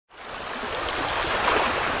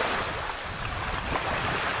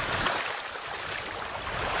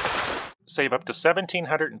Save up to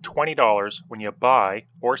 $1,720 when you buy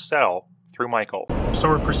or sell through Michael. So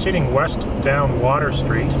we're proceeding west down Water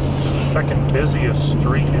Street, which is the second busiest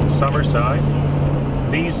street in Summerside.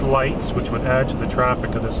 These lights, which would add to the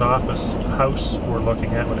traffic of this office house we're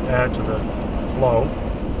looking at, would add to the flow.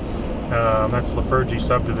 That's Lafergie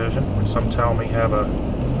subdivision, which some tell me have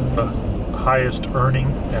the highest earning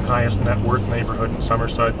and highest net worth neighborhood in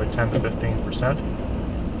Summerside by 10 to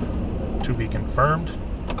 15%. To be confirmed.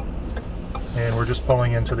 And we're just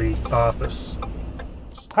pulling into the office.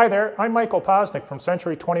 Hi there, I'm Michael Poczynek from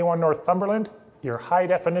Century 21 Northumberland, your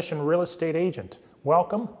high-definition real estate agent.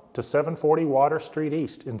 Welcome to 740 Water Street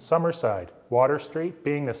East in Summerside, Water Street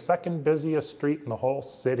being the second busiest street in the whole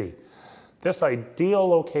city. This ideal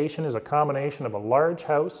location is a combination of a large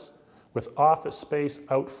house with office space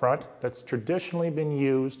out front that's traditionally been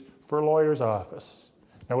used for a lawyer's office.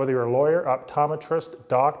 Now, whether you're a lawyer, optometrist,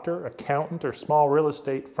 doctor, accountant, or small real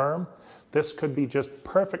estate firm, this could be just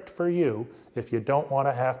perfect for you if you don't want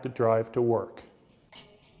to have to drive to work.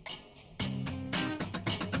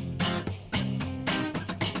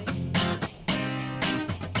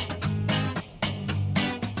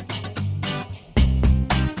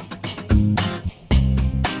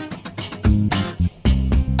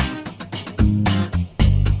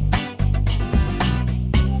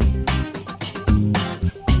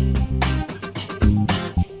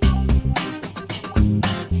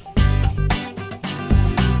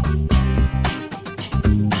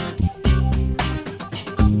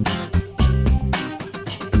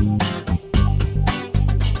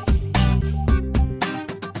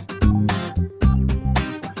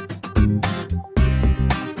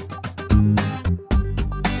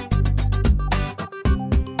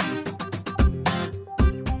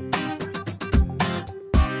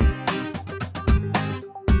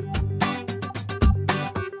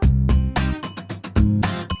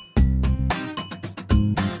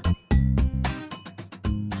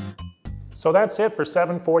 So that's it for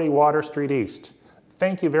 740 Water Street East.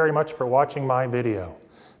 Thank you very much for watching my video.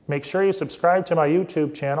 Make sure you subscribe to my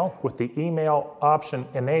YouTube channel with the email option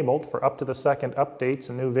enabled for up-to-the-second updates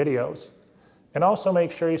and new videos. And also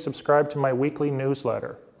make sure you subscribe to my weekly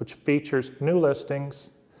newsletter, which features new listings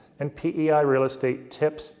and PEI real estate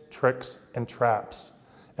tips, tricks, and traps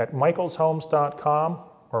at michaelshomes.com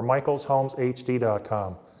or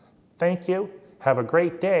michaelshomeshd.com. Thank you, have a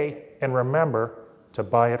great day, and remember to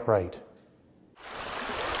buy it right.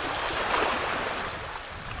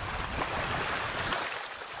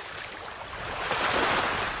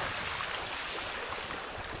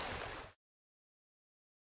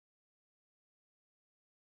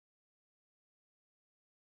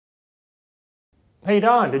 Hey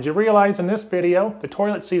Don, did you realize in this video the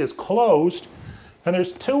toilet seat is closed and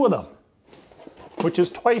there's two of them, which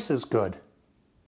is twice as good.